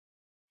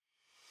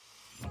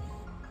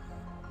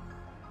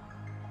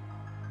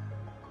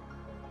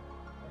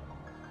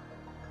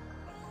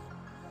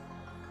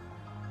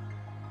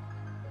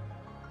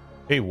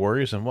Hey,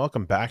 Warriors, and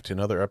welcome back to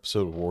another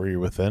episode of Warrior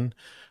Within.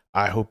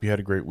 I hope you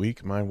had a great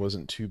week. Mine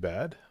wasn't too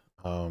bad.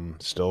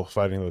 Still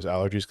fighting those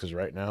allergies because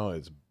right now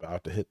it's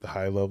about to hit the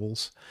high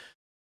levels.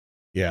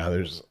 Yeah,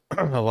 there's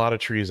a lot of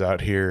trees out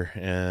here,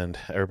 and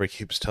everybody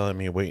keeps telling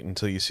me wait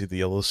until you see the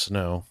yellow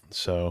snow.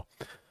 So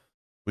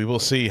we will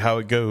see how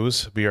it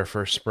goes. It'll be our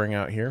first spring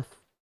out here,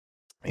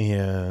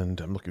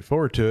 and I'm looking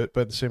forward to it.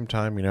 But at the same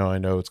time, I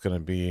know it's going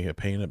to be a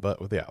pain in the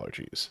butt with the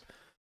allergies.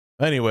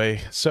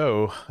 Anyway,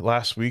 so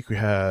last week we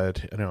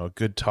had a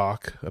good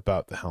talk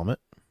about the helmet.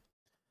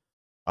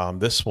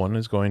 This one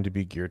is going to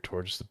be geared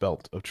towards the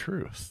belt of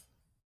truth.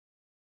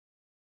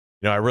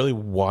 I really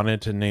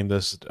wanted to name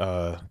this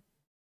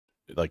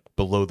like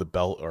below the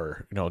belt,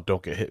 or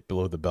don't get hit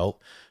below the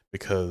belt,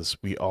 because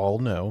we all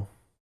know,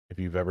 if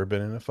you've ever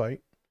been in a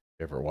fight, if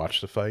you ever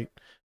watched a fight,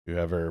 if you've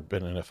ever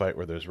been in a fight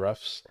where there's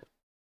refs,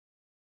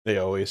 they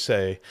always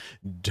say,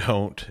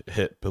 don't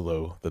hit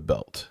below the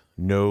belt.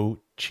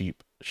 No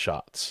cheap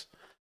shots.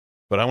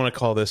 But I want to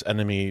call this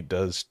enemy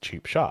does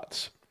cheap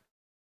shots.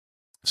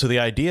 So the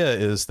idea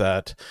is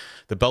that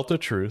the belt of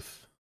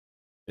truth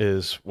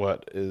is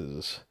what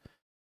is,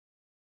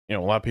 a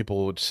lot of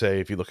people would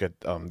say, if you look at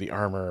the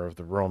armor of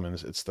the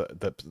Romans, it's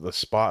the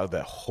spot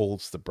that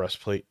holds the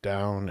breastplate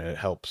down. It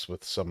helps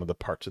with some of the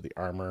parts of the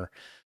armor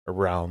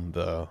around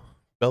the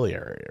belly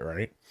area,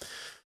 right?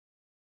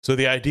 So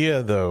the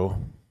idea, though,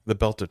 the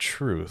belt of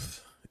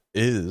truth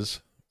is,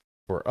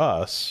 for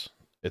us,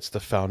 it's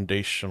the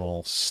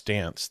foundational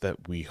stance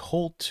that we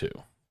hold to.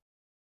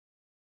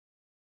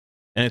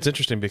 And it's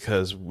interesting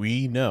because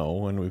we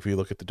know, and if we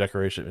look at the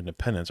Declaration of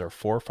Independence, our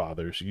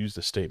forefathers used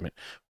the statement,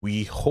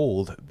 we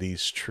hold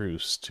these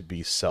truths to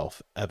be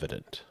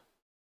self-evident.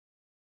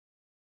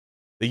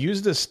 They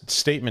used this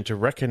statement to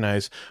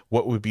recognize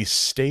what would be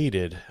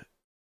stated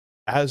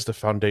as the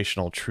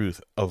foundational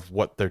truth of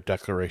what their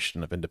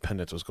Declaration of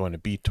Independence was going to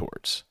be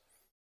towards.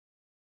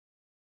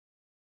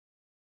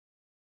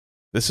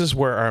 This is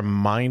where our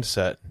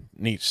mindset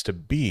needs to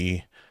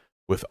be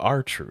with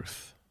our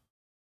truth,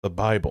 the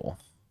Bible,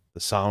 the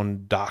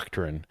sound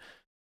doctrine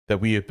that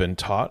we have been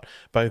taught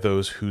by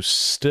those who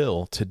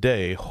still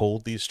today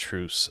hold these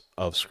truths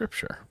of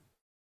Scripture.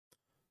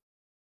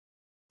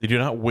 They do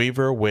not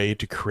waver away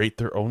to create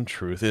their own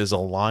truth. It is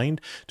aligned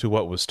to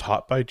what was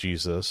taught by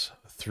Jesus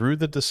through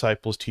the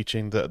disciples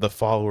teaching the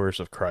followers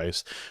of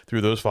Christ,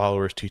 through those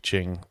followers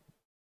teaching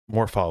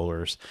more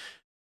followers.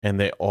 And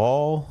they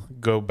all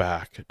go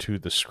back to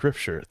the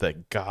Scripture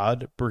that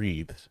God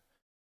breathed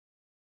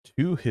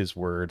to his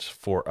words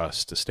for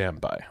us to stand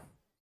by.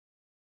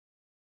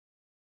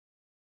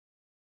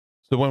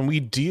 So when we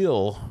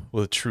deal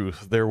with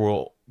truth, there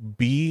will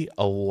be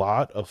a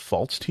lot of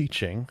false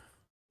teaching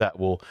that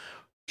will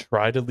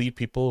try to lead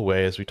people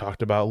away, as we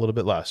talked about a little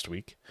bit last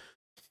week.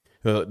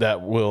 There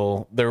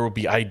will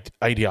be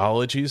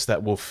ideologies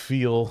that will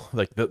feel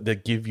like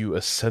that give you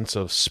a sense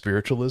of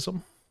spiritualism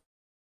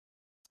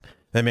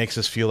that makes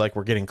us feel like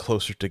we're getting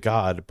closer to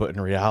God, but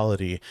in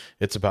reality,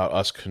 it's about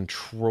us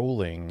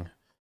controlling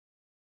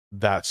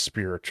that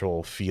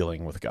spiritual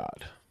feeling with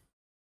God.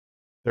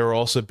 There will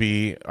also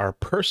be our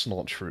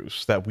personal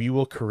truths that we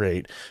will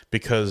create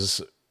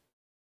because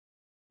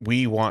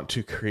we want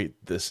to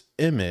create this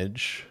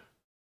image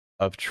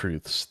of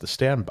truths to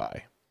stand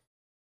by.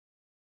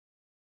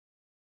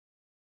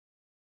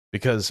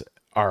 Because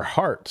our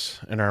heart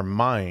and our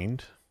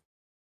mind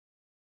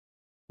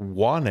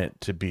want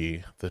it to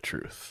be the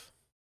truth.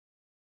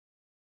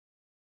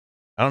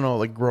 I don't know,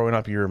 like growing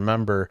up, you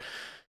remember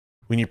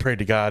when you prayed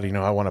to God,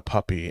 I want a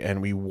puppy,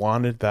 and we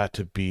wanted that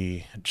to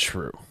be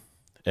true.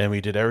 And we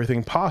did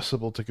everything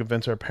possible to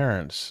convince our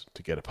parents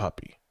to get a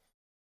puppy.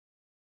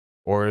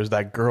 Or is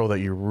that girl that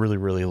you really,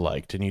 really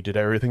liked, and you did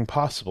everything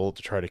possible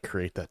to try to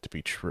create that to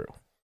be true.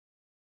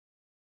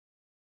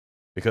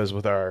 Because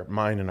with our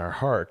mind and our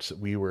hearts,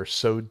 we were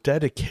so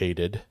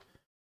dedicated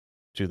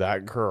to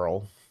that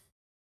girl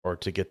or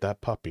to get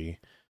that puppy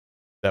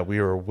that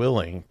we were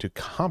willing to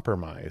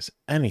compromise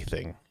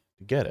anything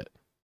to get it.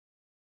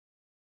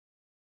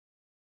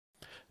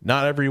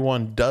 Not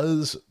everyone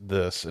does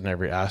this in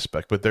every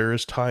aspect, but there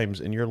is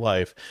times in your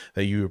life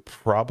that you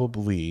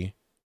probably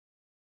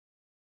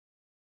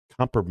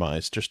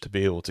compromise just to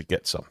be able to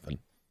get something.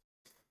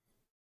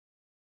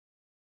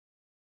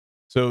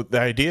 So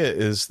the idea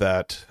is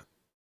that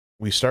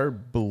we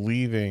start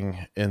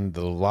believing in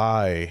the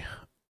lie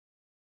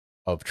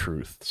of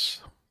truths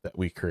that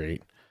we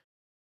create.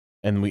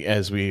 And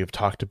as we have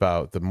talked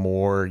about, the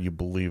more you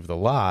believe the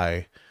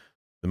lie,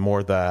 the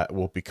more that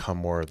will become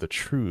more of the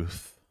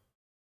truth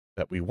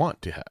that we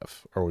want to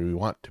have or we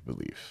want to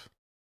believe.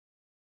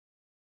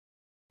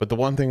 But the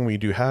one thing we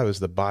do have is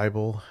the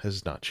Bible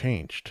has not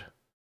changed.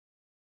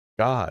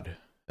 God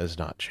has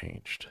not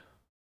changed.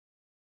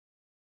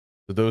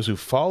 So those who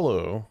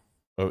follow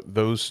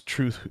those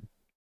truths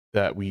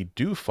that we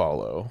do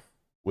follow,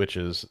 which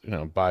is,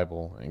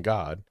 Bible and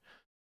God,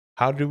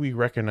 how do we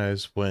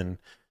recognize when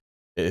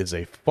it is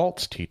a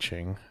false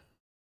teaching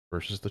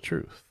versus the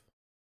truth?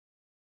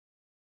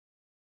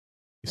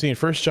 You see, in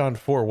 1 John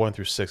 4, 1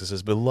 through 6, it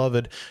says,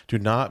 Beloved, do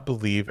not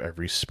believe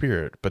every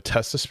spirit, but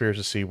test the spirits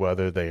to see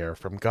whether they are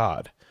from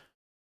God.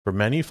 For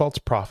many false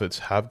prophets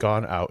have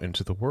gone out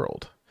into the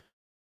world.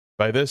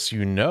 By this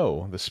you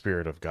know the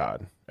Spirit of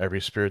God. Every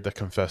spirit that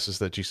confesses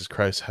that Jesus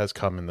Christ has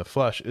come in the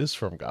flesh is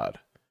from God.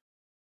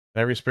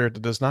 And every spirit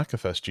that does not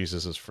confess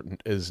Jesus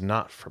is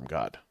not from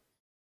God.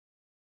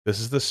 This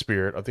is the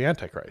spirit of the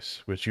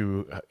Antichrist, which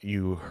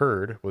you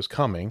heard was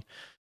coming,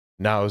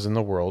 now is in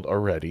the world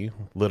already.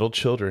 Little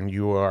children,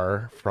 you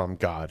are from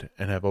God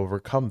and have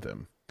overcome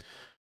them.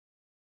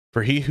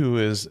 For he who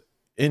is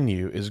in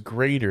you is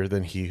greater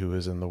than he who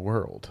is in the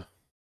world.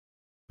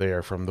 They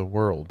are from the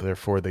world,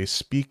 therefore they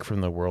speak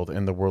from the world,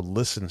 and the world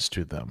listens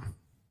to them.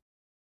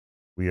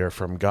 We are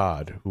from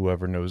God.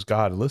 Whoever knows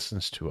God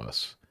listens to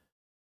us.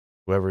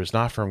 Whoever is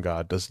not from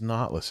God does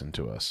not listen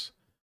to us.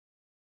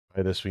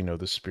 By this we know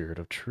the spirit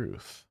of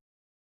truth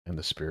and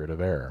the spirit of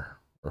error,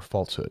 or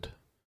falsehood.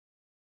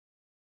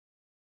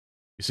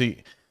 You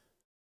see,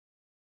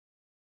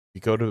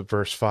 you go to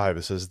verse 5,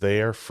 it says,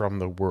 They are from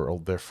the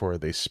world, therefore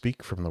they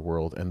speak from the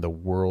world, and the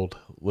world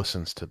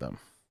listens to them.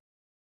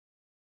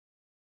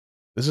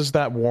 This is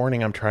that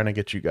warning I'm trying to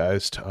get you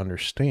guys to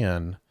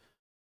understand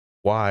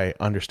why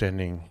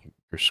understanding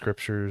your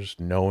scriptures,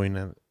 knowing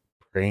it,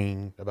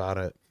 praying about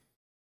it,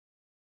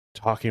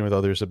 talking with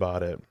others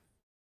about it,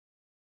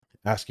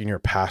 asking your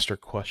pastor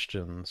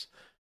questions,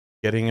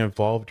 getting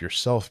involved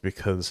yourself,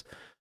 because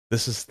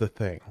this is the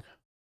thing.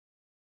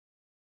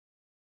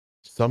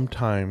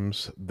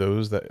 Sometimes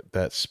those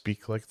that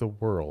speak like the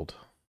world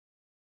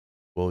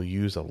will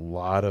use a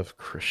lot of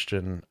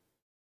Christian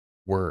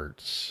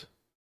words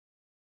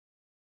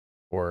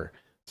or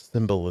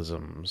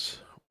symbolisms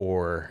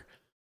or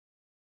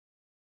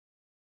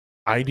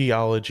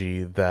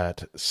ideology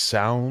that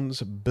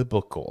sounds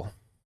biblical,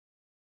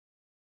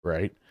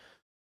 right?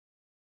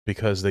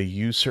 Because they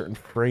use certain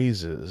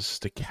phrases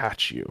to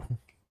catch you.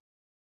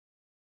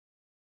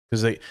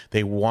 Because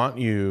they want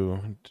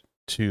you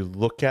to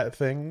look at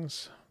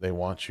things, they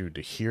want you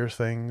to hear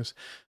things,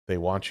 they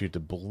want you to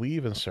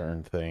believe in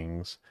certain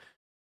things,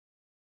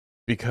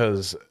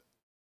 because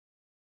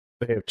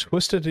they have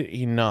twisted it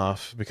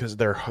enough, because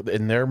they're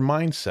in their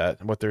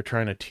mindset, what they're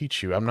trying to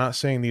teach you. I'm not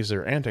saying these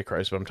are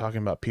antichrists, but I'm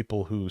talking about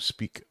people who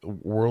speak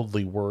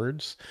worldly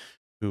words,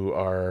 who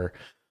are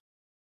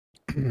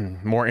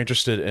more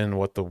interested in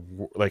what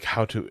like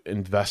how to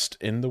invest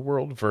in the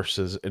world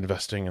versus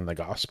investing in the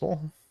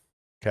gospel.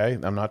 Okay,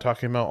 I'm not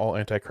talking about all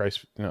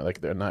antichrist.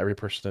 Like not every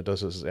person that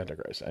does this is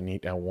antichrist.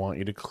 I want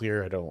you to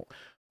clear. I don't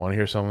want to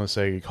hear someone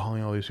say you're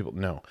calling all these people.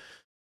 No, I'm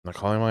not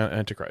calling them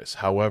antichrist.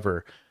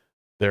 However,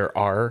 there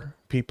are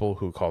people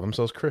who call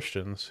themselves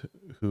Christians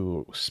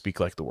who speak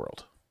like the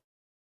world,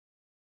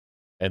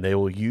 and they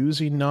will use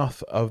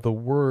enough of the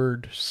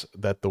words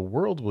that the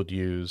world would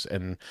use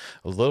and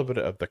a little bit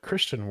of the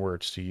Christian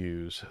words to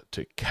use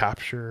to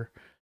capture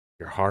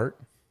your heart,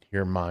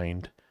 your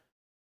mind,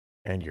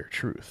 and your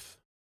truth.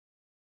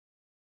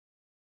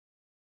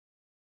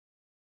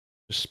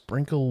 Just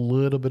sprinkle a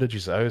little bit of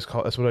Jesus.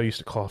 That's what I used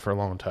to call it for a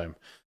long time.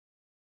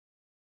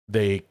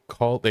 They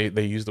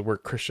use the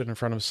word Christian in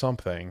front of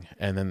something,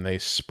 and then they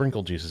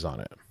sprinkle Jesus on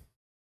it.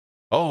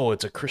 Oh,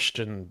 it's a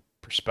Christian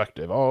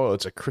perspective. Oh,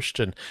 it's a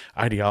Christian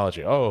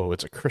ideology. Oh,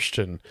 it's a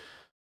Christian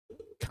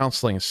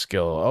counseling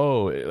skill.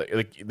 Oh,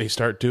 like they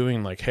start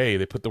doing like, hey,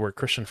 they put the word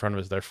Christian in front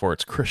of it, therefore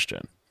it's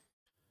Christian.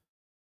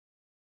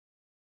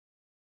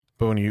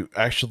 But when you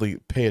actually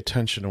pay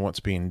attention to what's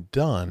being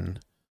done,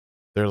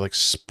 they're like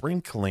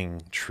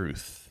sprinkling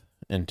truth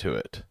into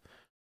it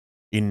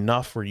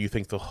enough where you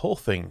think the whole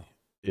thing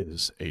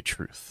is a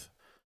truth.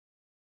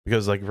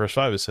 Because like verse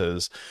 5, it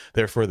says,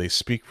 therefore they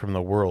speak from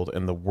the world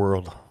and the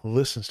world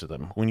listens to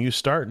them. When you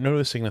start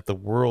noticing that the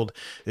world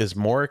is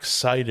more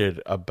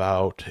excited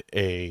about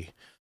a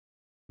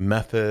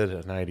method,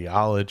 an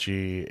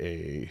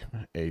ideology,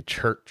 a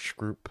church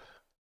group,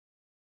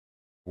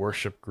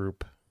 worship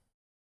group,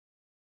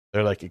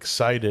 they're like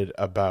excited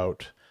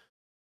about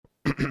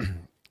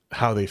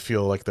how they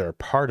feel like they're a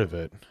part of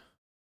it,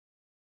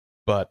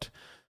 but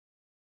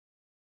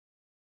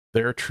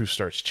their truth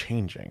starts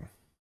changing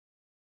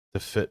to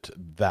fit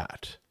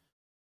that.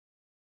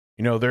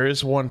 There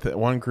is one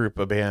group,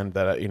 a band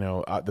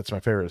that that's my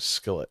favorite is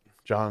Skillet.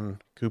 John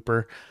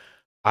Cooper.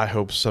 I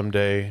hope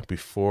someday,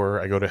 before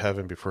I go to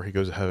heaven, before he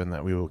goes to heaven,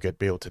 that we will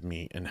be able to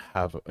meet and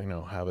have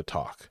a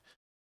talk.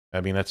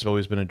 I mean, that's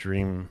always been a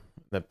dream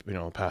that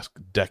the past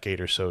decade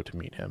or so, to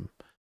meet him.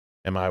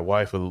 And my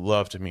wife would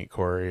love to meet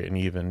Corey and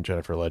even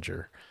Jennifer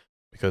Ledger,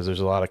 because there's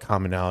a lot of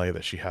commonality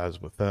that she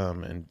has with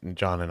them, and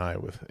John and I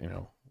with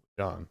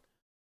John.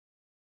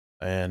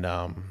 And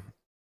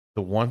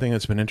the one thing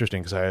that's been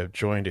interesting, because I have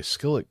joined a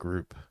Skillet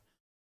group,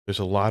 there's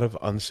a lot of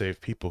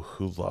unsaved people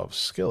who love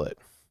Skillet.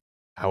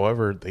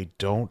 However, they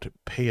don't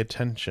pay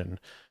attention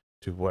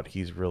to what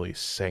he's really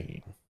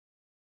saying.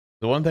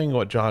 The one thing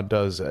what John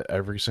does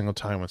every single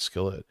time with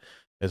Skillet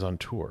is on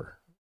tour,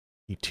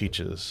 he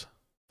teaches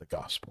the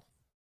gospel.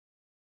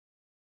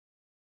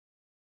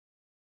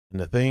 And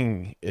the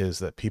thing is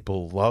that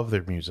people love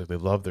their music, they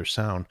love their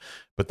sound,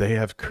 but they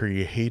have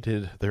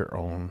created their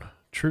own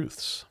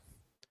truths.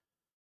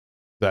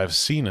 I've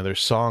seen other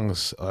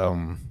songs.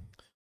 I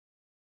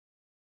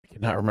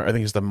cannot remember. I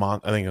think it's I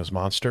think it was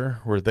Monster,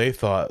 where they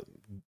thought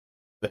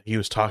that he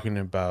was talking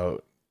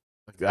about.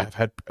 Like, I've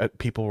had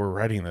people were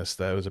writing this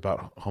that it was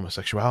about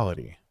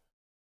homosexuality.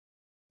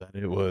 That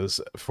it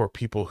was for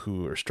people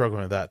who are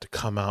struggling with that to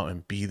come out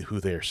and be who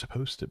they are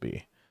supposed to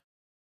be.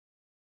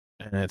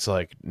 And it's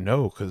like,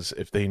 no, because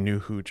if they knew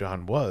who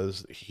John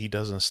was, he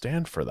doesn't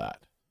stand for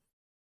that.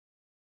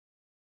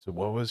 So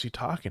what was he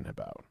talking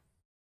about?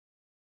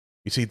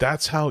 You see,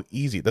 that's how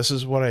easy. This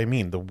is what I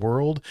mean. The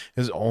world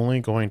is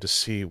only going to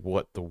see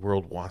what the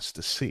world wants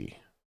to see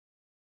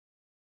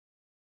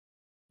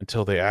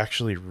until they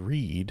actually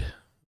read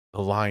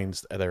the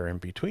lines that are in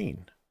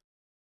between.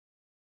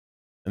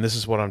 And this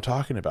is what I'm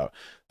talking about.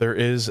 There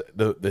is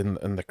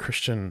in the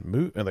Christian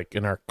movement, like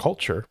in our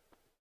culture,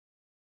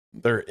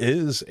 there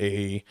is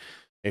a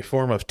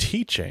form of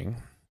teaching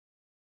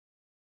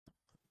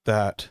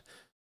that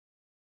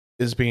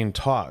is being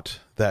taught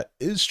that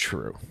is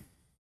true,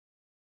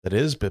 that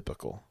is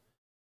biblical.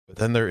 But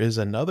then there is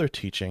another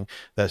teaching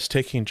that's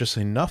taking just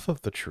enough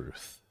of the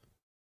truth,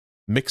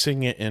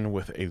 mixing it in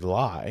with a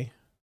lie,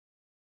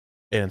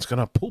 and it's going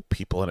to pull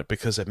people in it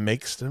because it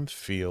makes them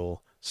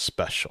feel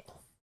special.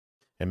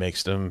 It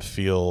makes them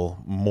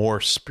feel more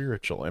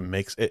spiritual.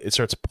 It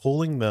starts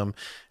pulling them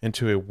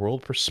into a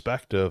world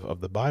perspective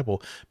of the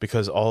Bible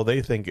because all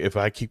they think, if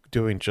I keep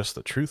doing just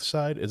the truth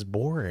side, is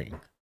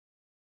boring.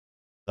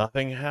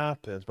 Nothing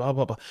happens. Blah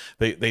blah blah.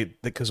 They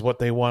because what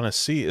they want to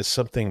see is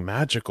something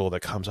magical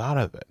that comes out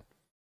of it.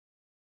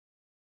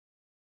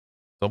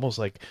 It's almost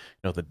like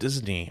the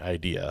Disney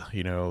idea.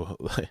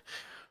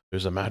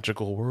 There's a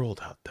magical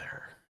world out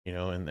there.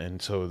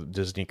 And so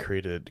Disney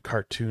created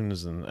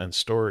cartoons and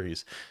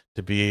stories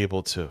to be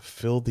able to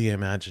fill the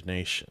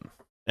imagination.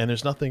 And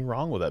there's nothing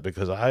wrong with that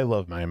because I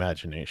love my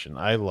imagination.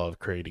 I love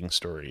creating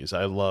stories.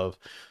 I love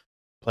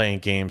playing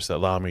games that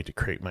allow me to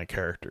create my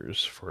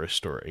characters for a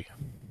story.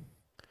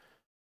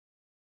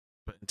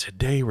 But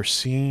today we're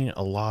seeing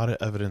a lot of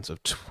evidence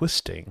of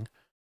twisting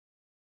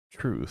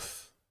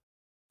truth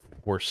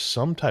for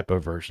some type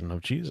of version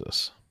of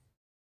Jesus.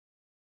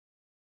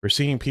 We're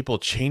seeing people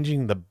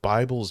changing the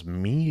Bible's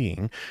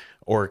meaning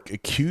or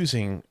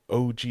accusing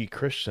OG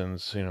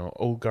Christians,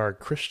 Ogard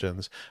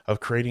Christians, of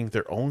creating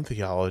their own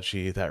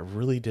theology that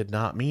really did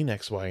not mean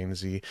X, Y, and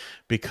Z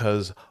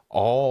because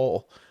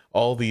all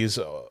these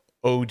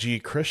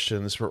OG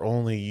Christians were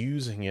only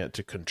using it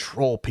to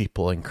control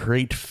people and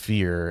create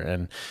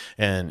fear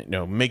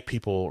and make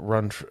people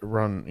run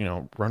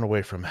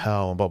away from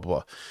hell and blah blah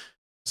blah.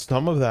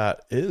 Some of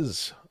that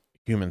is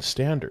human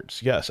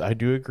standards. Yes, I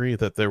do agree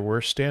that there were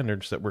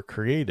standards that were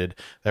created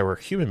that were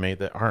human made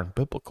that aren't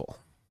biblical.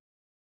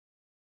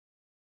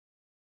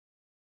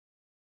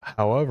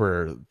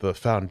 However, the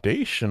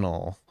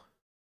foundational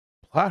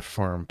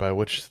platform by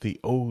which the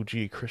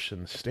OG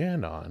Christians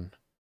stand on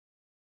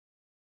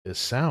is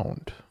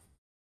sound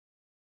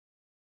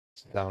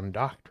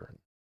doctrine,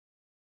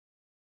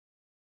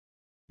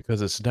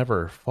 because it's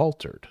never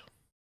faltered.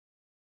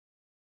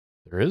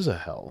 There is a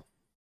hell.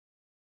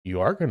 You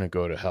are going to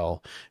go to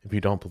hell if you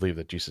don't believe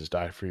that Jesus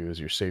died for you as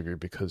your Savior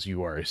because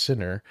you are a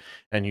sinner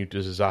and you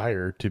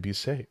desire to be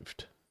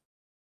saved.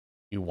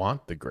 You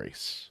want the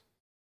grace.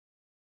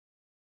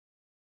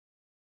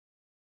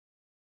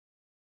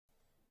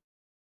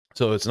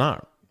 So it's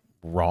not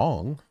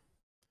wrong.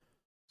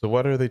 So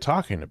what are they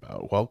talking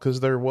about? Well, because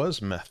there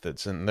was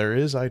methods and there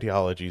is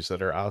ideologies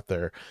that are out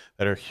there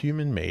that are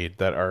human made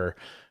that are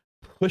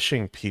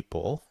pushing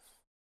people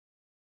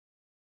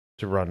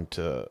to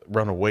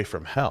run away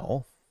from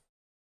hell,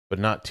 but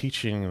not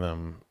teaching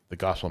them the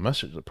gospel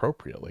message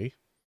appropriately.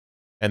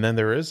 And then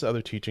there is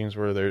other teachings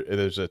where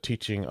there's a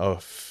teaching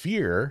of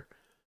fear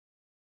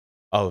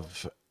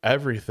of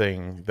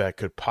everything that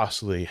could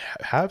possibly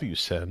have you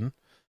sin.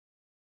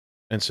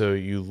 And so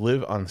you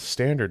live on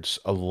standards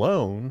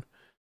alone.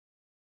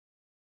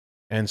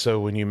 And so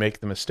when you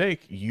make the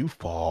mistake, you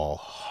fall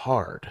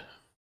hard.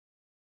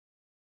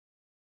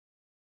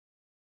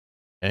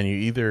 And you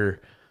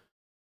either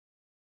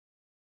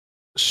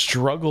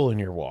struggle in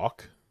your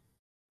walk,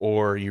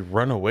 or you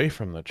run away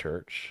from the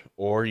church,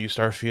 or you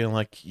start feeling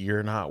like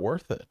you're not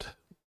worth it.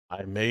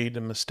 I made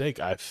a mistake.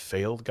 I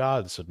failed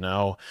God. So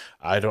now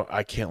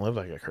I can't live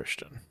like a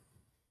Christian.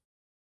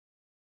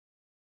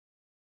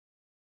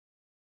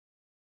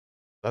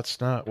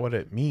 That's not what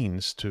it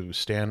means to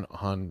stand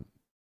on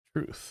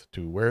truth,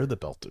 to wear the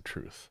belt of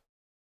truth.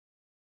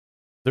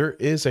 There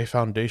is a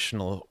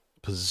foundational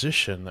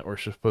position that we're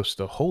supposed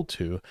to hold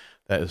to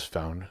that is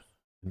found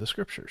in the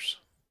scriptures.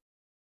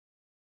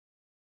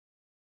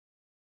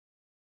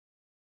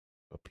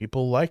 But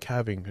people like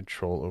having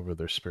control over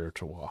their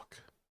spiritual walk.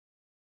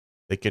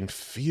 They can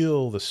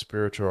feel the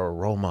spiritual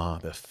aroma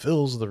that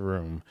fills the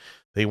room.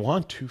 They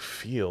want to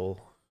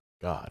feel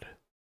God.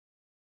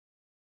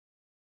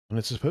 And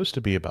it's supposed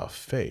to be about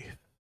faith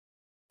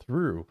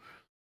through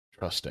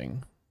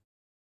trusting,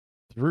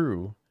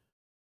 through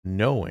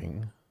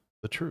knowing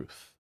the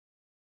truth.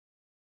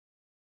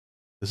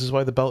 This is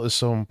why the belt is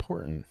so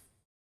important.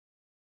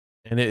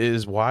 And it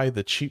is why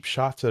the cheap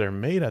shots that are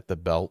made at the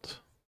belt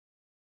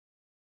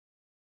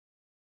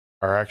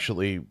are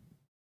actually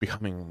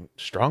becoming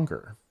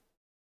stronger.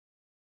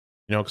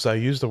 You know, because I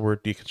use the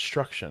word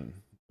deconstruction.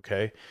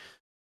 Okay.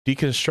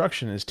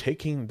 Deconstruction is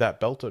taking that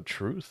belt of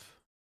truth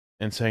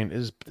and saying,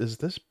 is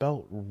this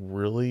belt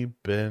really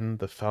been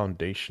the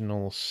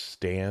foundational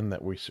stand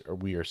that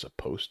we are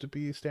supposed to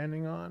be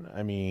standing on?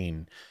 I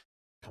mean,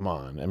 come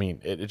on. I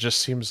mean, it just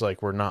seems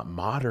like we're not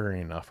modern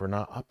enough. We're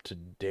not up to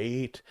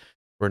date.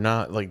 We're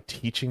not like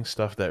teaching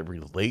stuff that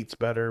relates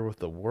better with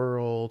the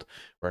world.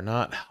 We're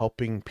not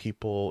helping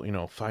people, you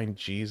know, find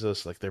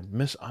Jesus. Like they're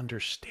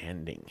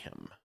misunderstanding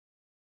him.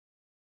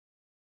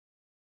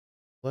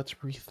 Let's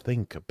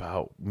rethink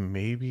about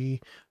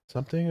maybe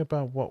something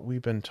about what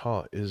we've been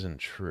taught isn't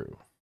true.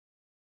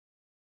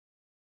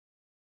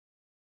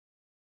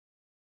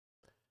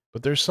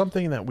 But there's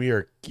something that we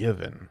are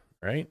given,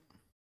 right?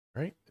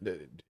 Right?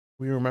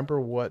 We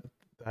remember what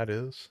that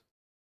is.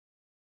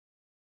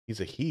 He's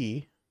a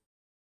he,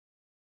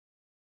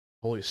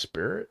 Holy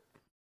Spirit.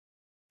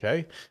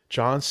 Okay.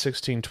 John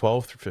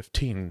 16:12 through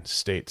 15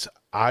 states,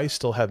 I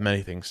still have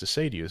many things to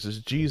say to you. This is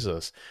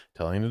Jesus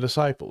telling the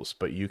disciples,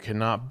 but you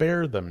cannot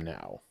bear them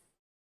now.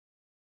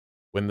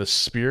 When the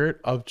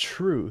Spirit of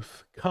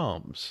truth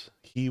comes,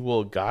 he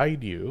will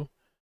guide you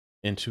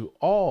into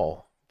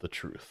all the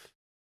truth.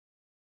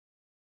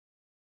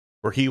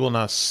 For he will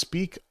not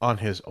speak on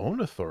his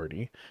own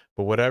authority,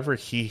 but whatever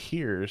he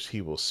hears, he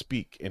will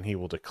speak, and he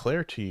will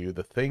declare to you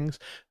the things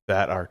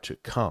that are to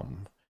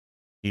come.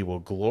 He will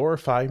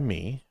glorify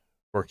me,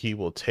 for he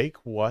will take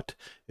what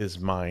is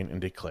mine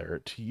and declare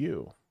it to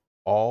you.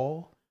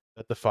 All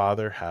that the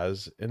Father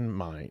has in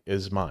mind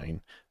is mine.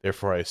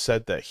 Therefore I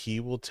said that he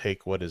will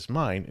take what is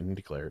mine and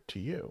declare it to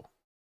you.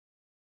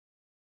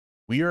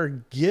 We are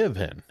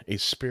given a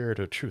spirit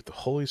of truth, the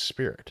Holy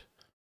Spirit.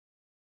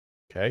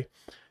 Okay?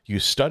 You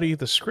study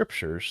the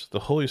scriptures,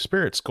 the Holy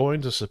Spirit's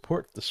going to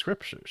support the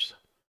scriptures.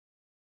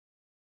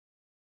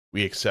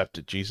 We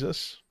accepted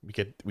Jesus,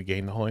 we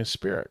gain the Holy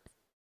Spirit.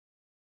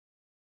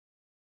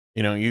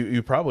 You know,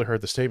 you probably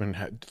heard the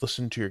statement,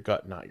 listen to your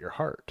gut, not your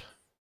heart.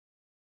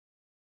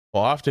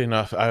 Well, often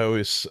enough, I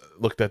always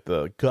looked at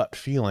the gut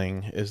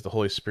feeling as the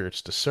Holy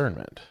Spirit's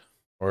discernment,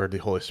 or the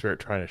Holy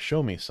Spirit trying to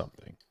show me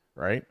something,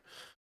 right?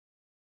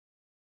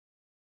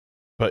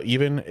 But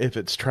even if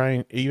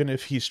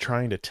he's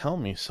trying to tell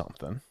me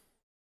something,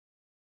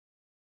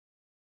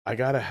 I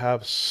gotta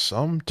have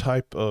some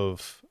type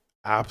of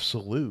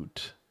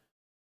absolute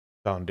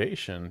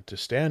foundation to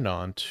stand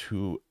on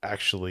to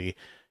actually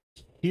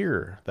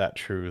hear that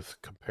truth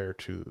compared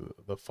to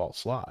the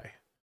false lie.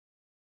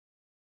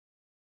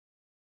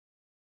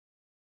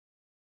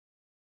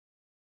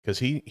 Because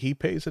he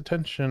pays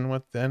attention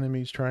what the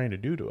enemy's trying to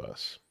do to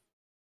us.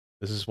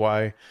 This is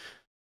why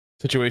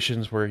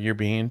situations where you're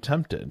being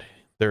tempted,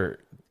 there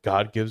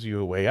God gives you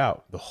a way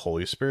out. The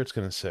Holy Spirit's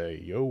going to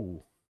say,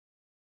 yo,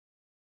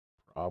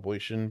 probably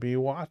shouldn't be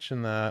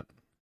watching that,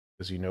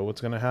 because you know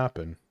what's going to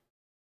happen.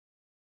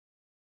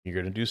 You're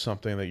going to do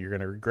something that you're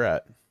going to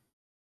regret.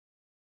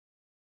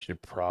 You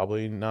should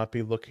probably not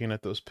be looking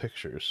at those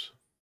pictures.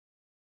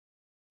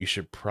 You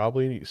should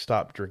probably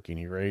stop drinking.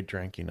 You already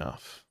drank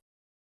enough.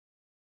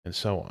 And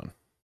so on.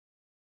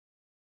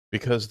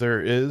 Because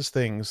there is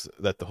things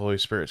that the Holy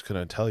Spirit's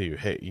going to tell you,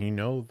 hey, you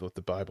know what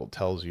the Bible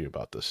tells you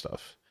about this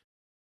stuff.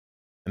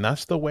 And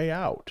that's the way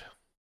out.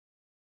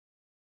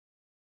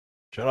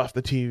 Shut off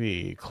the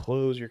TV,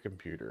 close your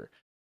computer,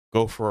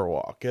 go for a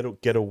walk,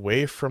 get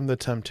away from the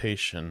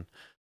temptation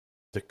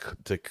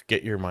to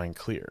get your mind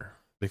clear.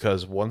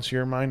 Because once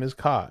your mind is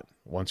caught,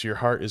 once your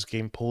heart is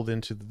getting pulled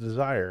into the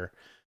desire,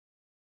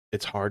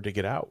 it's hard to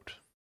get out.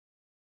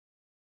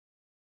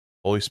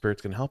 Holy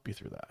Spirit's going to help you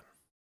through that.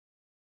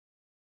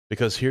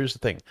 Because here's the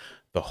thing,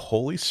 the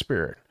Holy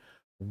Spirit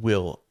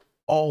will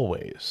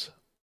always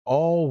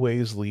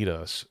lead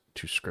us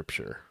to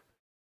Scripture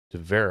to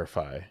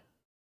verify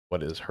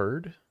what is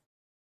heard,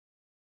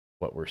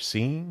 what we're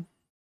seeing,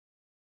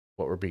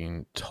 what we're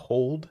being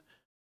told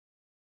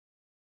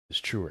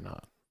is true or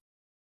not.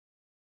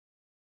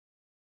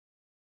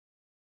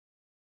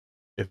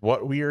 If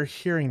what we are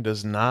hearing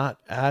does not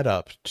add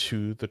up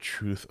to the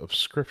truth of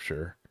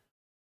Scripture,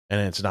 and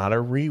it's not a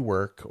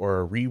rework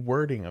or a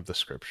rewording of the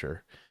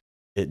Scripture,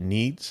 it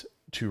needs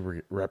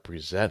to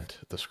represent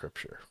the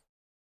Scripture.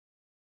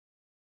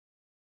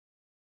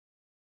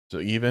 So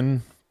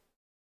even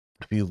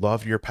if you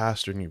love your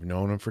pastor and you've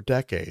known him for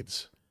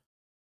decades,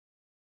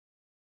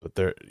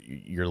 but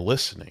you're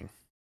listening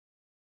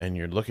and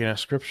you're looking at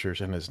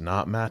scriptures and it's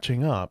not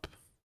matching up,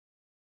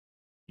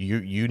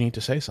 you need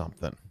to say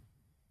something.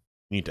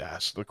 You need to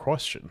ask the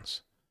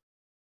questions.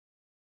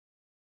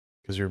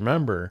 Because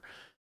remember,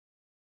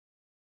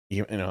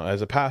 you know,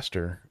 as a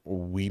pastor,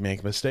 we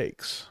make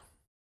mistakes.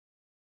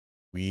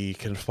 We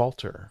can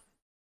falter.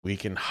 We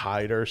can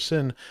hide our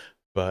sin,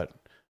 but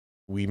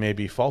we may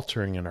be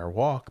faltering in our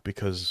walk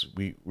because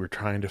we're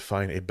trying to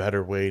find a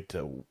better way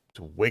to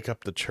wake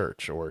up the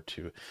church or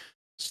to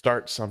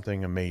start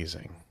something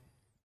amazing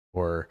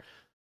or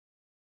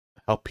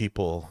help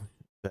people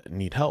that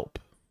need help.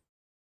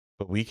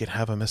 But we can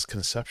have a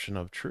misconception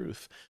of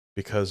truth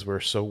because we're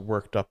so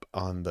worked up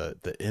on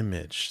the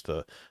image,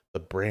 the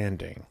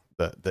branding,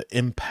 the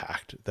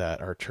impact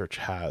that our church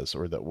has,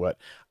 or that what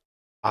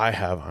I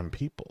have on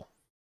people.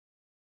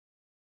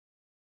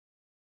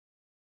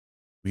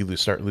 We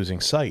start losing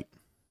sight.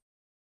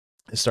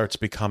 It starts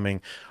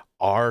becoming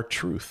our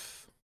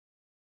truth.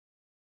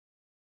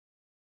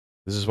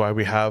 This is why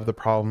we have the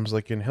problems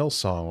like in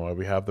Hillsong, why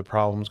we have the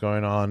problems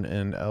going on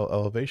in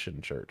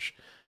Elevation Church,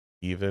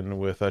 even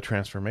with a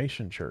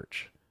Transformation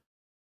Church.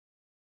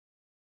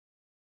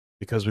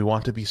 Because we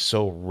want to be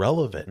so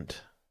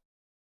relevant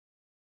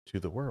to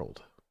the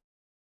world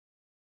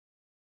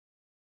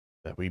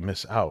that we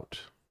miss out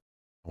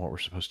on what we're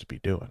supposed to be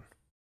doing.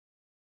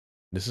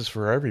 This is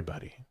for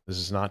everybody. This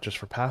is not just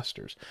for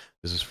pastors.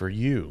 This is for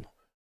you.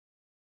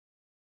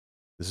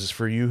 This is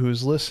for you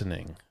who's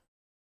listening.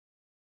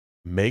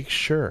 Make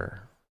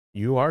sure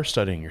you are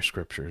studying your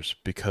scriptures,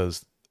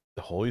 because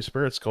the Holy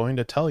Spirit's going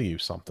to tell you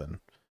something,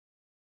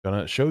 going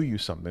to show you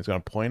something. It's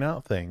going to point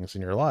out things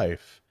in your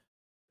life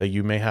that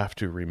you may have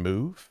to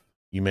remove.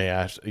 You may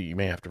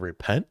have to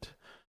repent.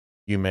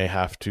 You may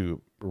have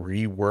to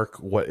rework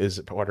what is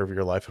part of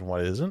your life and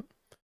what isn't,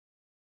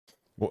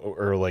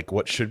 or like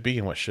what should be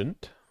and what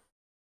shouldn't.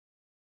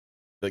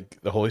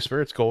 The Holy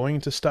Spirit's going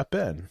to step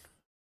in,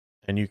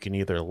 and you can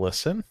either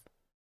listen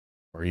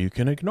or you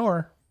can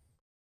ignore.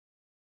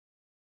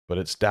 But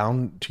it's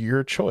down to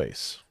your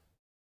choice.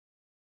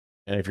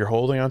 And if you're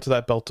holding onto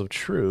that belt of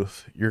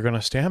truth, you're going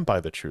to stand by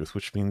the truth,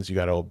 which means you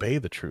got to obey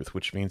the truth,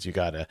 which means you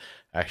got to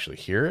actually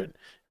hear it,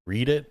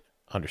 read it,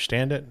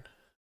 understand it,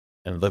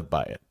 and live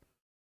by it.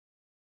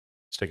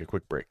 Let's take a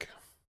quick break.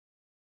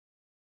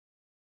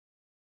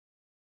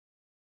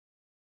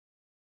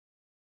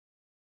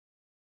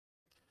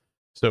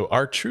 So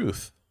our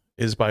truth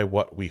is by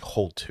what we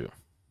hold to.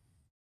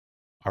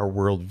 Our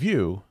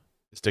worldview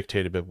is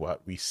dictated by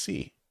what we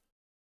see.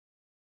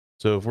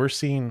 So if we're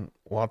seeing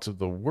lots of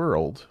the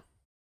world,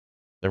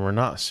 then we're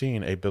not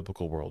seeing a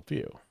biblical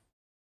worldview.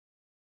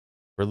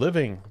 We're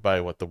living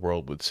by what the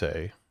world would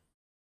say,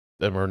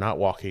 then we're not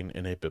walking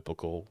in a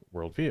biblical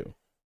worldview.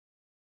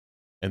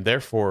 And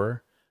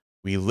therefore,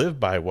 we live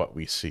by what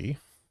we see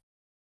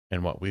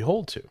and what we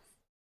hold to.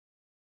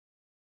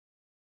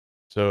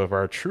 So if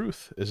our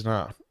truth is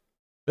not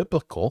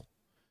biblical,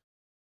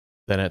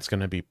 then it's going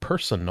to be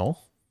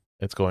personal.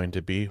 It's going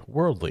to be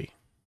worldly.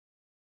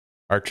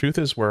 Our truth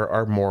is where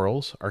our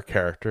morals, our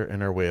character,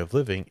 and our way of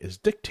living is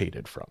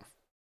dictated from.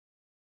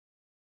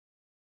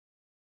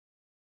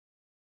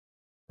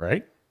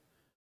 Right?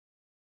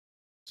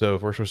 So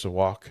if we're supposed to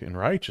walk in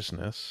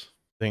righteousness,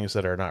 things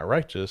that are not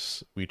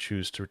righteous, we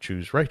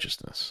choose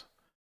righteousness.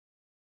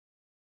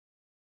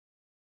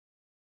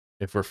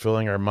 If we're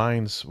filling our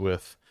minds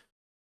with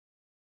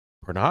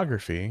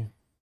pornography,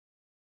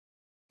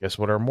 guess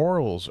what our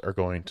morals are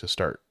going to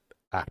start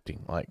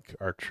acting like?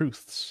 Our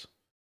truths,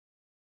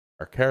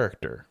 our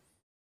character,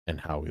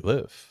 and how we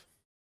live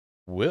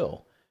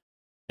will.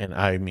 And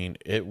I mean,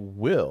 it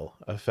will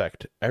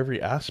affect every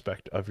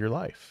aspect of your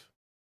life,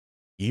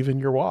 even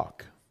your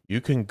walk. You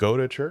can go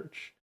to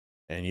church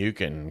and you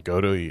can go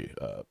to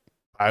a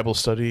Bible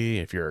study.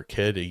 If you're a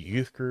kid, a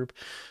youth group,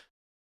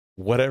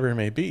 whatever it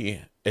may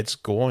be, it's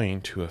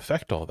going to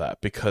affect all that,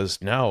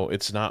 because now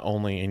it's not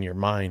only in your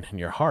mind and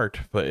your heart,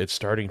 but it's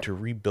starting to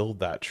rebuild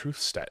that truth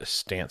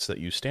stance that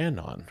you stand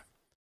on.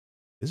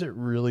 Is it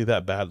really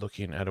that bad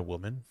looking at a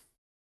woman?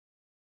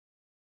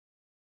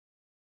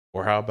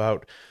 Or how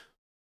about,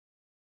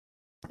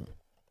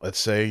 let's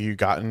say you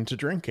got into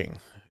drinking.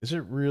 Is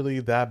it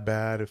really that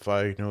bad if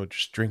I,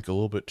 just drink a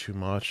little bit too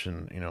much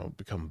and,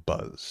 become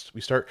buzzed?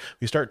 We start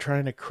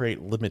trying to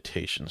create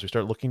limitations. We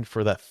start looking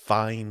for that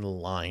fine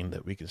line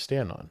that we can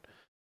stand on.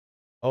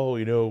 Oh,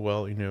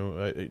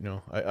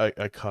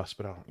 I cuss,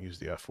 but I don't use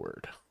the F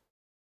word.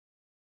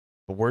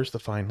 But where's the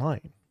fine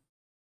line?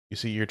 You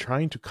see, you're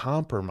trying to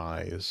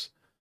compromise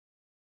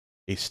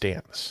a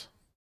stance,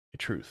 a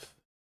truth.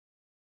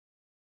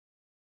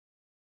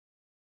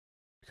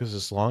 Because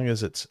as long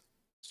as it's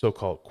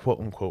so-called quote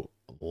unquote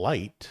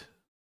light,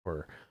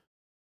 or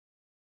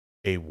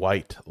a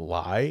white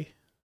lie,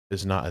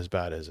 is not as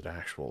bad as an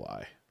actual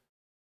lie.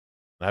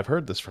 And I've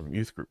heard this from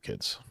youth group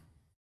kids.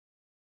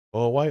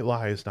 Well, a white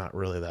lie is not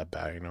really that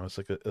bad, it's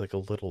like a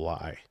little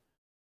lie.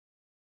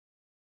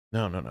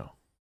 No.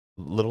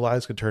 Little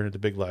lies can turn into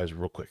big lies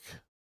real quick.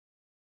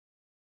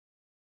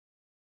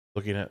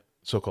 Looking at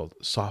so-called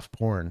soft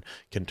porn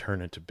can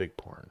turn into big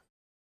porn.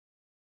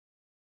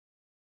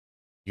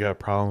 You have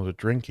problems with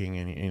drinking,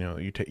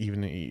 and you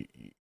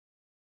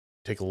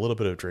take a little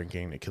bit of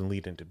drinking, it can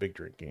lead into big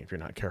drinking if you're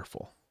not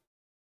careful.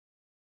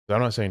 So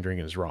I'm not saying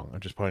drinking is wrong. I'm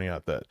just pointing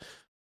out that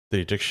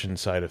the addiction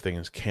side of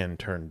things can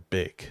turn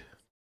big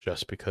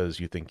just because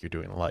you think you're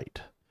doing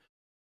light.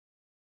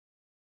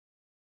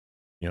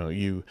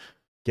 You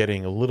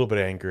getting a little bit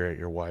angry at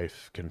your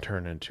wife can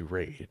turn into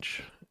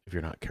rage if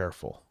you're not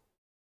careful.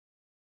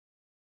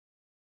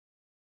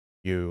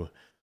 you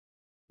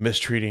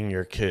mistreating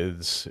your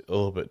kids a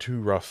little bit too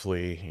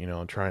roughly,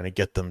 trying to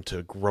get them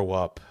to grow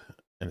up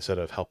instead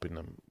of helping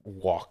them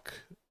walk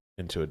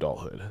into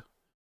adulthood.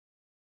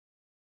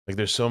 Like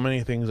there's so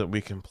many things that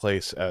we can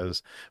place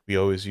as we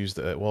always use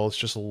that, well, it's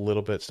just a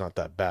little bit, it's not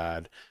that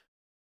bad,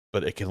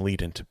 but it can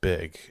lead into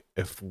big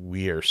if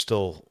we are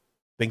still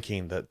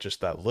thinking that just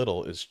that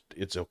little is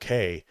it's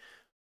okay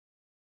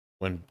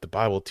when the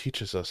Bible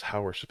teaches us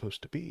how we're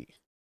supposed to be.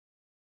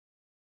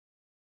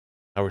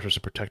 How we're supposed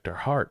to protect our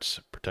hearts,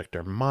 protect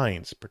our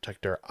minds,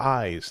 protect our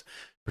eyes,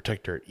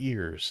 protect our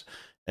ears,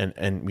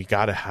 and we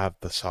got to have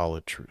the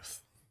solid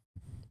truth.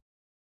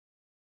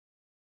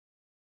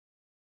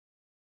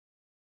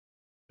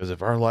 Because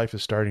if our life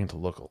is starting to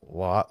look a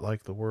lot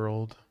like the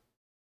world,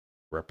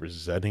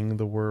 representing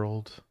the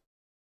world,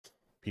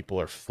 people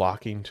are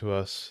flocking to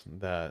us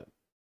that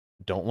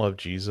don't love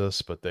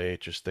Jesus, but they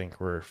just think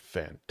we're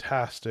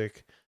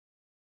fantastic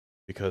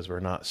because we're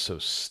not so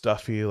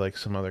stuffy like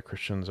some other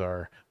Christians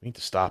are. We need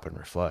to stop and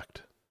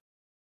reflect.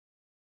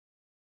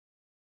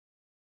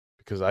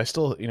 Because I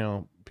still,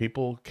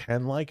 people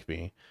can like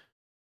me,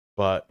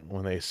 but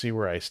when they see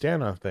where I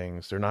stand on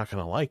things, they're not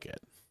going to like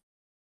it.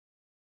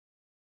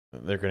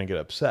 They're going to get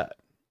upset.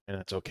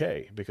 And it's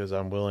okay because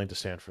I'm willing to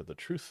stand for the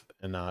truth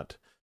and not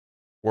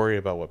worry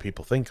about what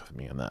people think of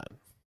me in that.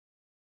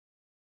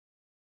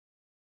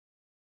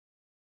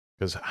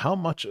 Because how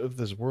much of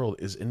this world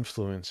is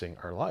influencing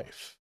our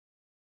life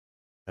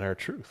and our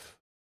truth?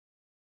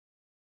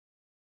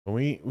 When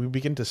we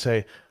begin to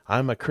say,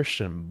 I'm a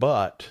Christian,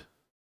 but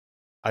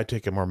I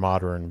take a more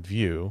modern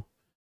view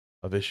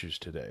of issues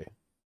today.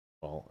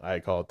 Well, I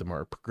call it the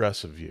more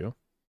progressive view.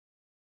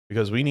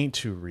 Because we need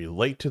to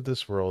relate to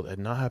this world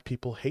and not have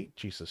people hate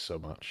Jesus so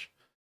much.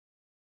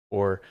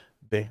 Or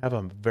they have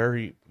a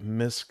very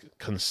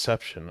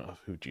misconception of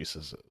who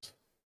Jesus is.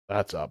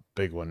 That's a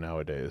big one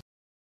nowadays.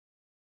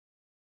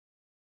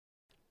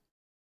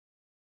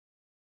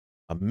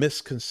 A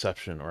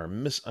misconception or a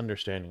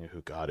misunderstanding of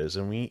who God is.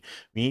 And we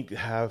need to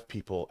have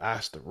people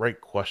ask the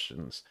right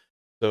questions.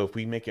 So if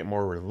we make it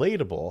more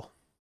relatable,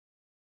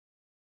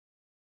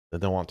 then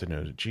they'll want to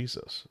know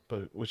Jesus.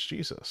 But which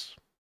Jesus?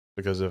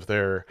 Because if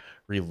they're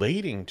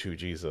relating to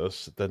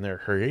Jesus, then they're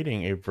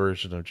creating a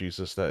version of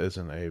Jesus that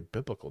isn't a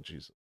biblical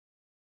Jesus.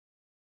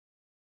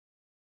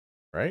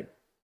 Right?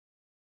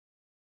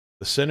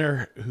 The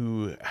sinner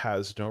who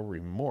has no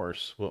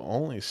remorse will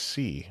only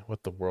see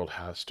what the world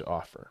has to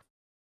offer.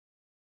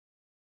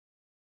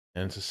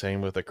 And it's the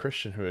same with a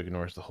Christian who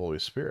ignores the Holy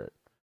Spirit.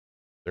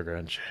 They're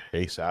going to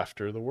chase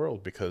after the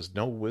world because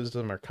no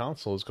wisdom or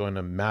counsel is going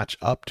to match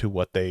up to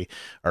what they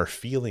are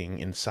feeling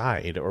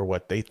inside or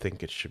what they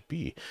think it should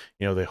be.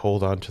 They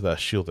hold on to that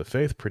shield of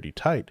faith pretty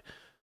tight.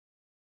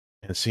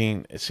 And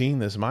seeing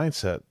this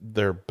mindset,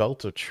 their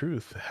belt of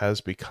truth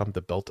has become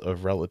the belt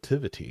of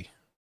relativity.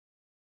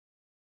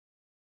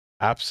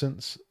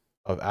 Absence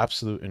of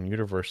absolute and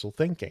universal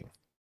thinking.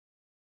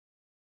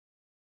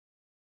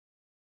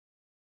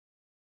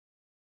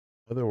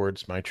 In other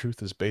words, my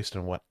truth is based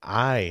on what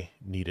I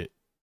need it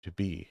to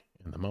be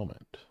in the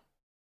moment.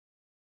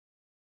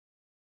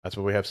 That's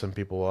why we have some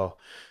people, well,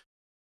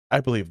 I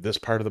believe this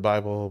part of the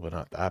Bible, but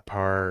not that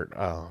part.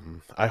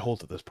 I hold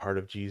to this part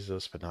of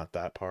Jesus, but not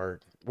that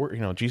part.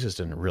 Jesus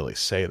didn't really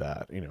say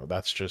that.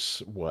 That's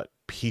just what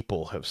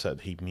people have said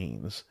he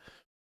means.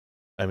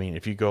 I mean,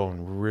 if you go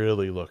and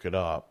really look it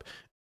up,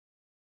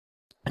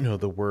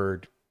 the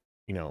word,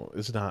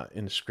 is not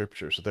in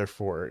scripture. So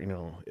therefore,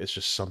 it's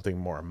just something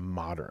more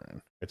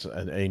modern. It's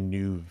a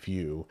new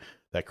view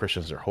that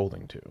Christians are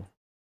holding to.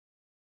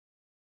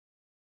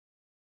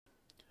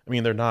 I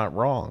mean, they're not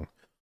wrong.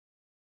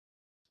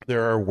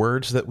 There are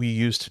words that we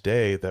use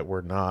today that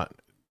were not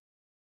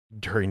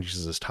during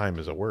Jesus' time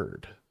as a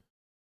word.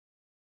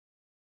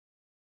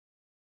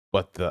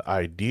 But the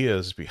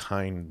ideas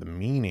behind the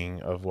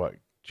meaning of what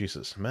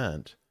Jesus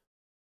meant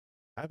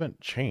haven't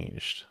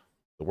changed.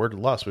 The word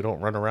lust, we don't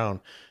run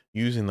around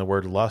using the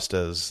word lust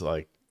as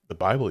like the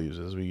Bible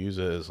uses. We use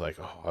it as like,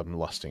 oh, I'm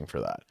lusting for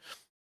that.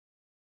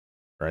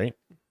 Right?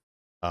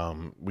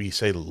 We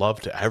say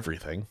love to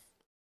everything,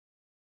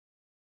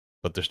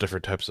 but there's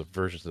different types of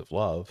versions of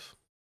love.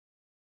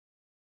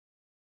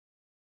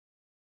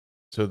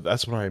 So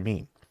that's what I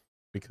mean.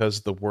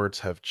 Because the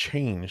words have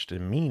changed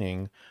in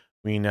meaning,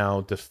 we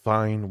now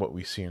define what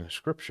we see in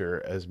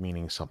scripture as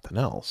meaning something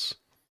else.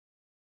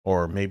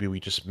 Or maybe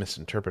we just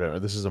misinterpret it, or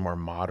this is a more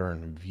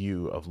modern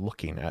view of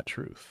looking at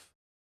truth.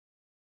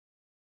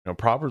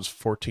 Proverbs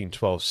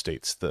 14:12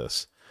 states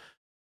this: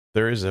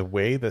 there is a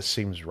way that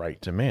seems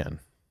right to man.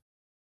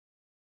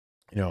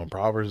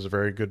 Proverbs is a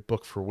very good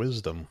book for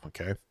wisdom,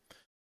 okay?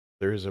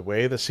 There is a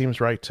way that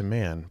seems right to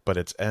man, but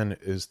its end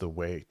is the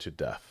way to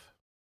death.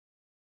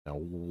 Now,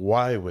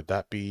 why would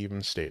that be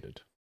even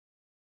stated?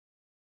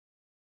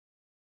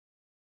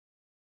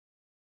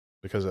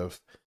 Because if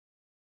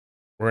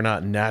we're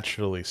not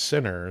naturally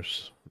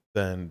sinners,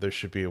 then there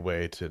should be a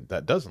way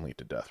that doesn't lead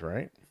to death,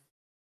 right?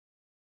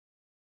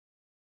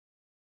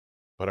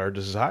 But our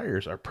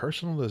desires, our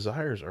personal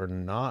desires, are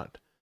not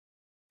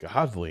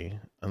godly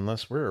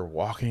unless we're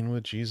walking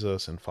with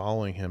Jesus and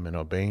following him and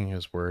obeying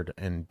his word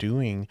and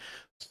doing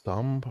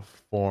some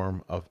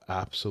form of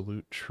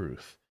absolute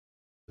truth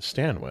to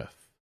stand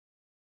with,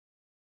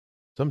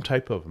 some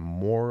type of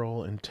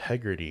moral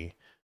integrity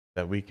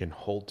that we can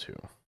hold to.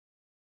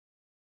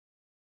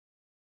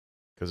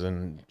 Because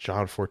in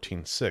John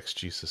 14:6,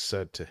 Jesus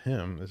said to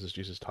him, this is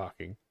Jesus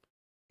talking,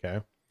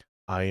 okay,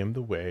 I am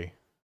the way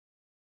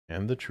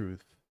and the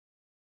truth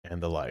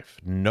and the life.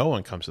 No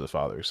one comes to the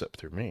Father except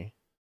through me.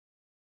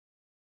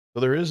 So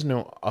there is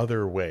no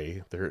other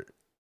way. There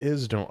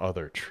is no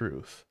other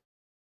truth.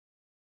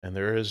 And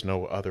there is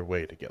no other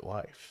way to get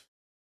life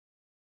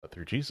but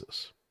through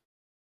Jesus.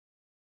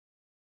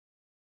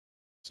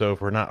 So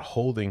if we're not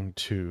holding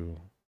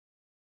to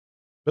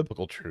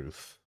biblical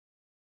truth,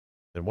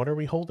 then what are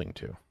we holding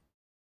to?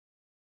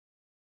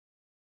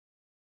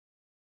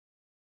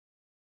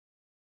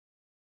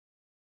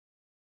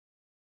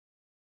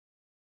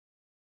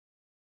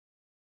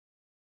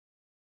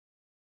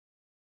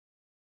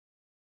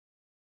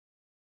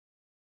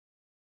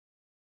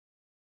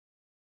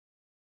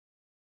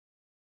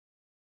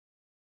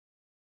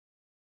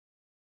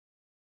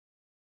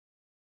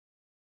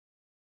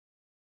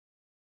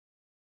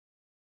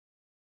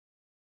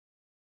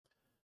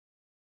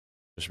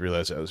 Just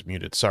realized I was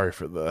muted. Sorry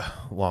for the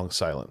long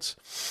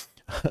silence.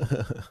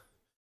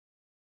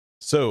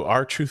 So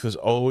our truth is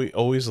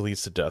always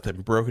leads to death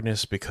and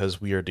brokenness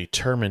because we are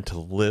determined to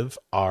live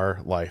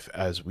our life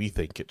as we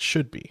think it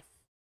should be.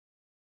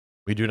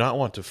 We do not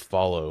want to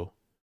follow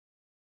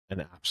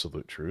an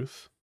absolute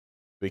truth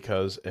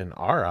because in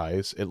our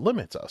eyes it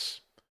limits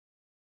us.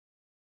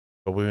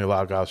 But when we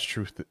allow God's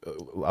truth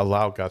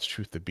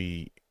to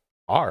be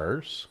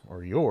ours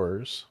or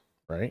yours,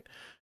 right?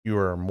 You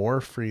are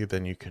more free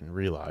than you can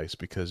realize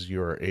because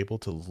you are able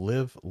to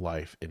live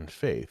life in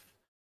faith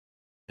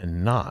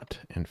and not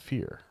in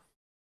fear.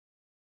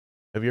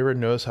 Have you ever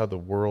noticed how the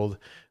world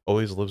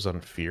always lives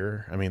on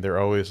fear? I mean, they're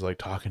always like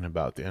talking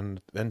about the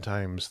end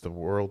times, the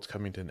world's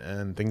coming to an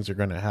end, things are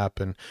going to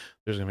happen.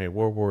 There's going to be a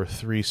World War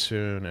III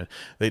soon. And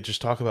they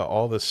just talk about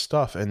all this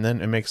stuff. And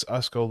then it makes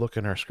us go look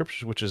in our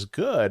scriptures, which is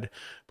good.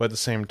 But at the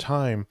same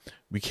time,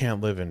 we can't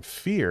live in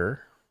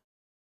fear.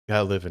 We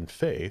got to live in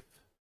faith.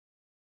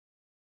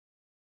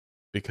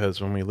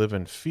 Because when we live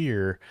in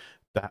fear,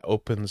 that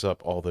opens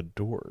up all the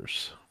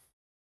doors.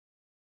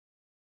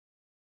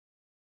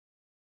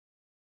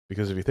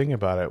 Because if you think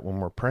about it, when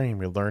we're praying,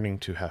 we're learning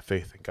to have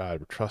faith in God.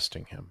 We're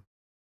trusting him.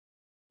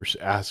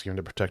 We're asking him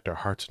to protect our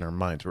hearts and our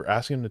minds. We're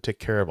asking him to take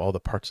care of all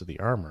the parts of the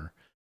armor.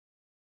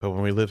 But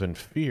when we live in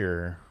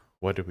fear,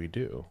 what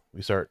do?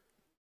 We start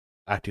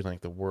acting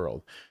like the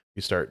world.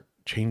 We start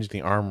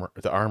changing the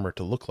armor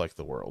to look like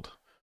the world.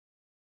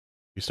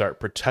 We start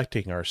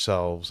protecting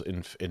ourselves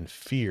in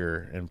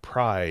fear and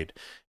pride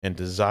and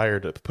desire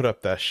to put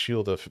up that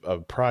shield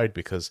of pride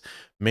because,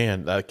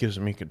 man, that gives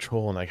me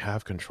control and I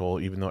have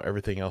control even though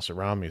everything else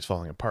around me is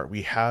falling apart.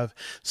 We have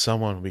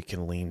someone we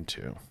can lean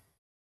to.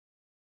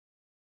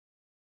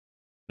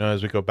 Now,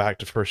 as we go back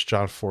to 1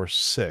 John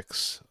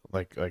 4:6,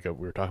 like we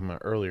were talking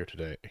about earlier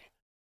today,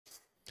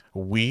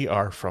 we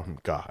are from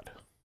God.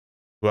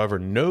 Whoever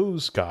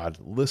knows God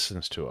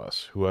listens to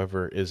us.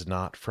 Whoever is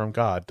not from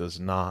God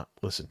does not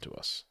listen to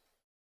us.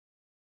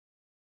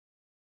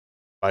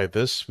 By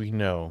this we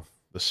know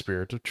the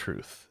spirit of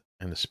truth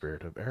and the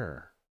spirit of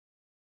error.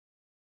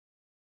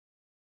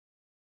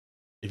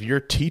 If you're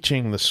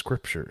teaching the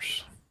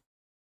scriptures,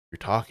 you're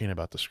talking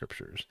about the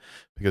scriptures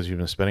because you've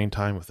been spending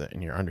time with it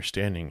and you're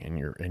understanding and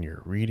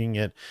you're reading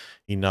it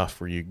enough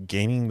where you're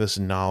gaining this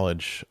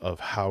knowledge of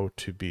how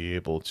to be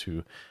able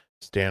to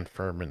stand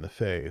firm in the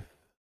faith.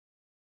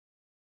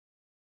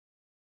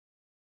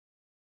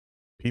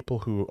 People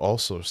who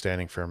also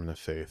standing firm in the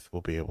faith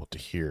will be able to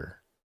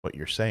hear what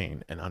you're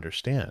saying and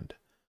understand.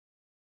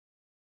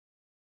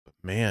 But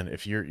man,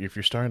 if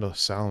you're starting to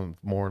sound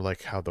more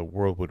like how the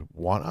world would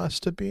want us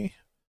to be,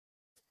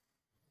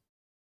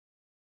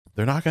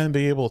 they're not going to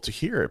be able to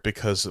hear it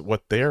because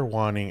what they're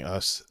wanting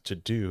us to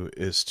do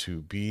is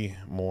to be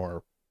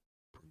more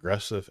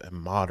progressive and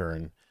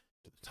modern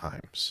to the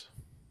times.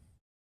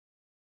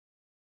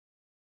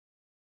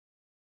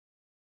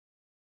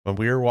 When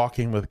we are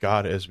walking with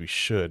God as we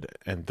should,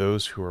 and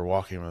those who are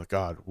walking with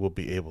God will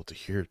be able to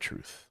hear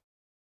truth.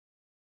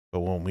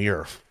 But when we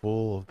are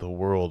full of the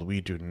world,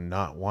 we do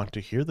not want to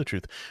hear the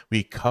truth.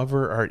 We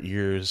cover our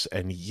ears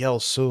and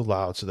yell so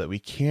loud so that we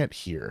can't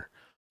hear,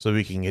 so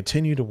we can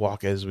continue to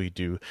walk as we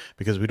do,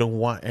 because we don't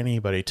want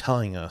anybody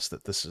telling us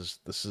that this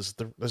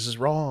is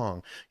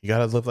wrong. You got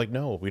to live like,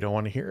 no, we don't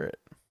want to hear it.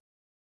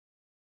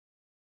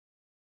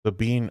 But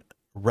being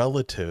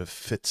relative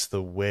fits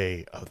the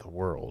way of the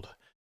world.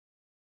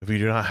 If we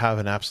do not have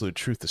an absolute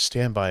truth to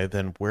stand by,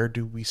 then where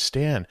do we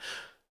stand?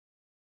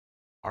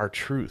 Our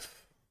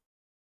truth,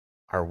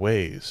 our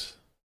ways,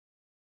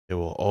 it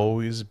will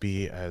always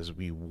be as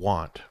we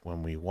want,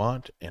 when we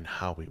want, and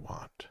how we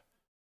want.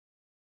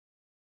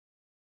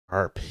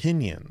 Our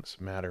opinions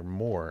matter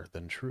more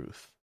than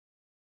truth,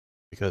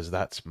 because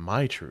that's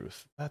my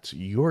truth. That's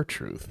your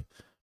truth.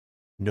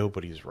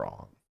 Nobody's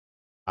wrong.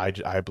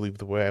 I believe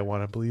the way I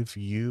want to believe.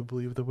 You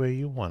believe the way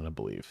you want to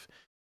believe,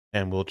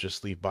 and we'll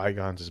just leave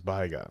bygones as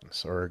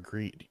bygones, or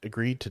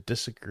agree to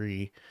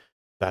disagree.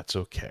 That's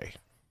okay,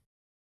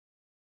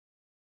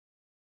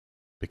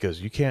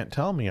 because you can't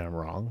tell me I'm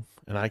wrong,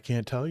 and I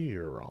can't tell you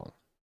you're wrong.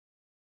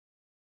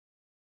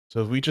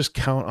 So if we just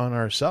count on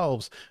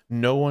ourselves,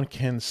 no one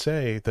can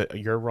say that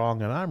you're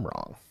wrong and I'm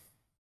wrong.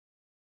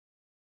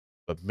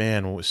 But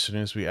man, as soon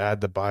as we add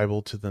the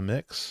Bible to the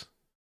mix,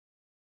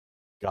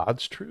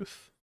 God's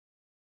truth,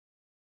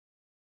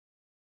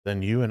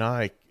 then you and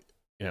I,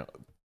 you know,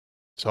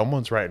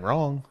 someone's right and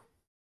wrong.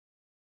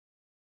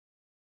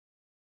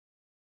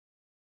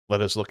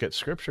 Let us look at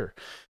Scripture.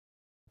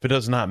 If it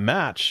does not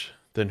match,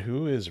 then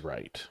who is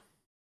right?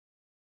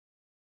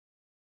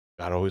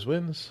 God always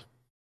wins.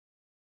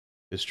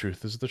 His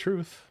truth is the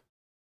truth.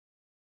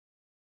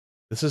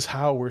 This is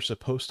how we're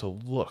supposed to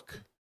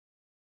look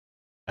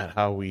at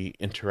how we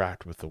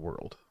interact with the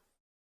world.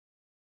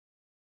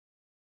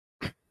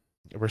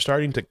 We're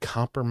starting to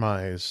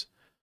compromise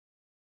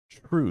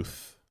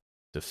truth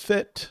to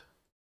fit.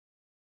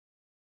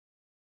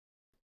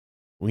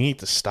 We need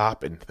to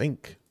stop and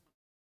think.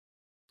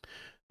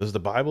 Does the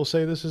Bible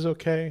say this is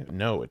okay?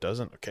 No, it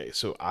doesn't. Okay,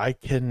 so I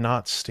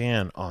cannot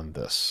stand on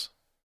this.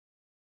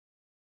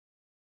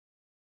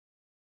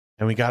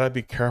 And we got to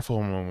be careful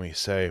when we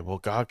say, well,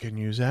 God can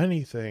use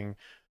anything,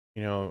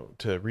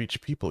 to reach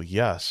people.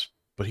 Yes,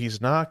 but he's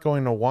not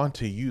going to want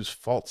to use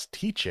false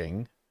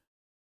teaching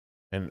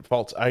and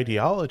false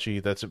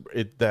ideology that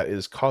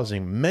is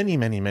causing many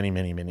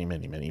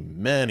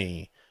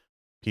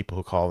people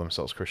who call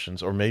themselves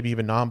Christians, or maybe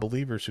even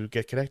non-believers who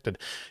get connected.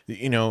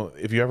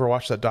 If you ever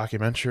watched that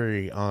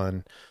documentary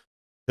on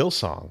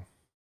Hillsong,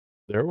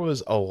 there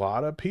was a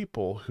lot of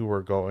people who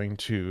were going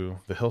to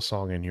the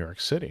Hillsong in New York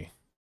City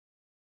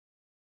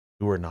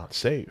who were not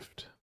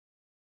saved.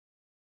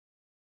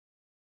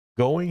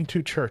 Going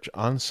to church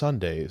on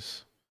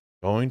Sundays,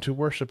 going to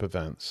worship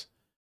events,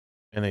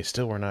 and they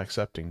still were not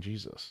accepting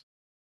Jesus.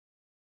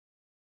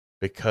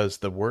 Because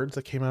the words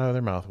that came out of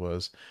their mouth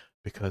was,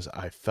 because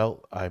I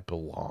felt I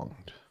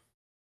belonged.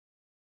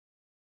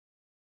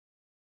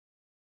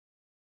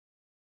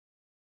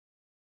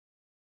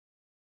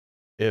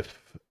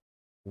 If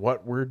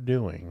what we're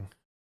doing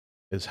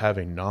is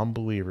having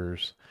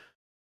non-believers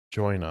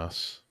join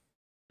us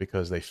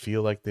because they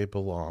feel like they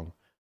belong,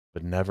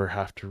 but never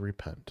have to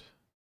repent,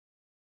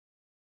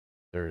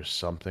 there is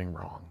something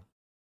wrong.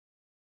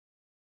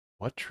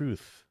 What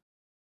truth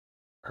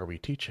are we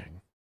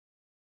teaching?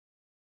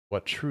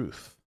 What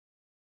truth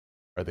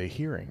are they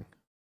hearing?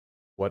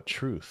 What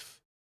truth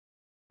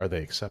are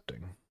they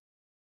accepting?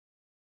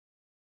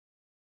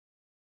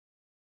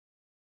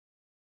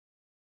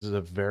 This is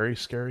a very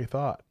scary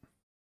thought,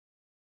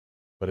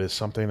 but it's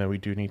something that we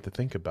do need to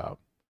think about.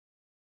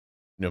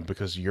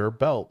 Because your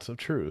belt of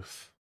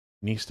truth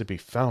needs to be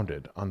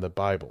founded on the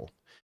Bible,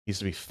 needs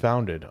to be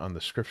founded on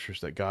the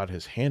scriptures that God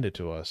has handed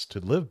to us to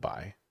live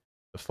by,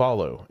 to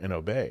follow and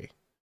obey.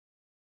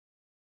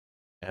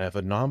 And if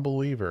a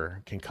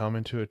non-believer can come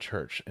into a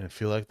church and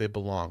feel like they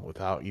belong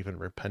without even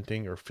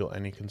repenting or feel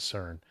any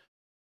concern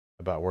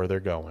about where they're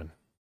going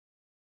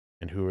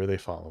and who are they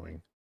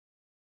following,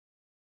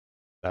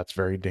 that's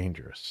very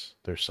dangerous.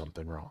 There's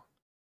something wrong.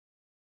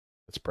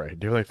 Let's pray.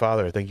 Dear Heavenly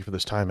Father, I thank you for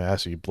this time. I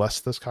ask you bless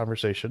this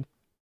conversation.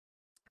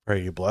 I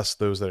pray you bless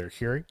those that are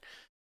hearing.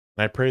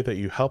 And I pray that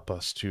you help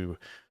us to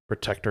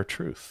protect our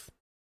truth.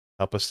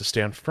 Help us to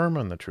stand firm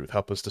on the truth.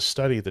 Help us to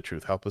study the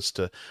truth. Help us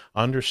to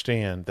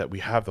understand that we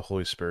have the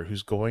Holy Spirit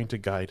who's going to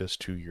guide us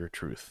to your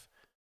truth.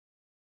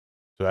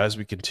 So as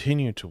we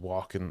continue to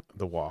walk in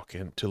the walk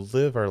and to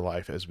live our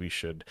life as we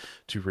should,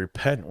 to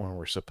repent when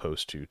we're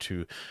supposed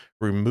to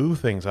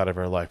remove things out of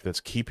our life that's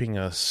keeping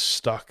us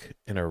stuck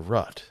in a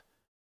rut,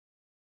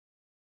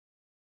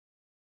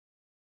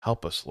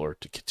 help us,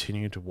 Lord, to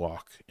continue to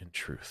walk in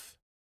truth,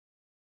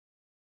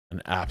 an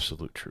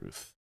absolute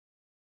truth.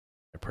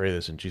 I pray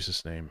this in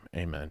Jesus' name.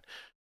 Amen.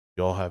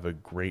 You all have a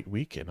great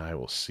week, and I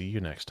will see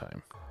you next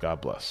time. God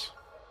bless.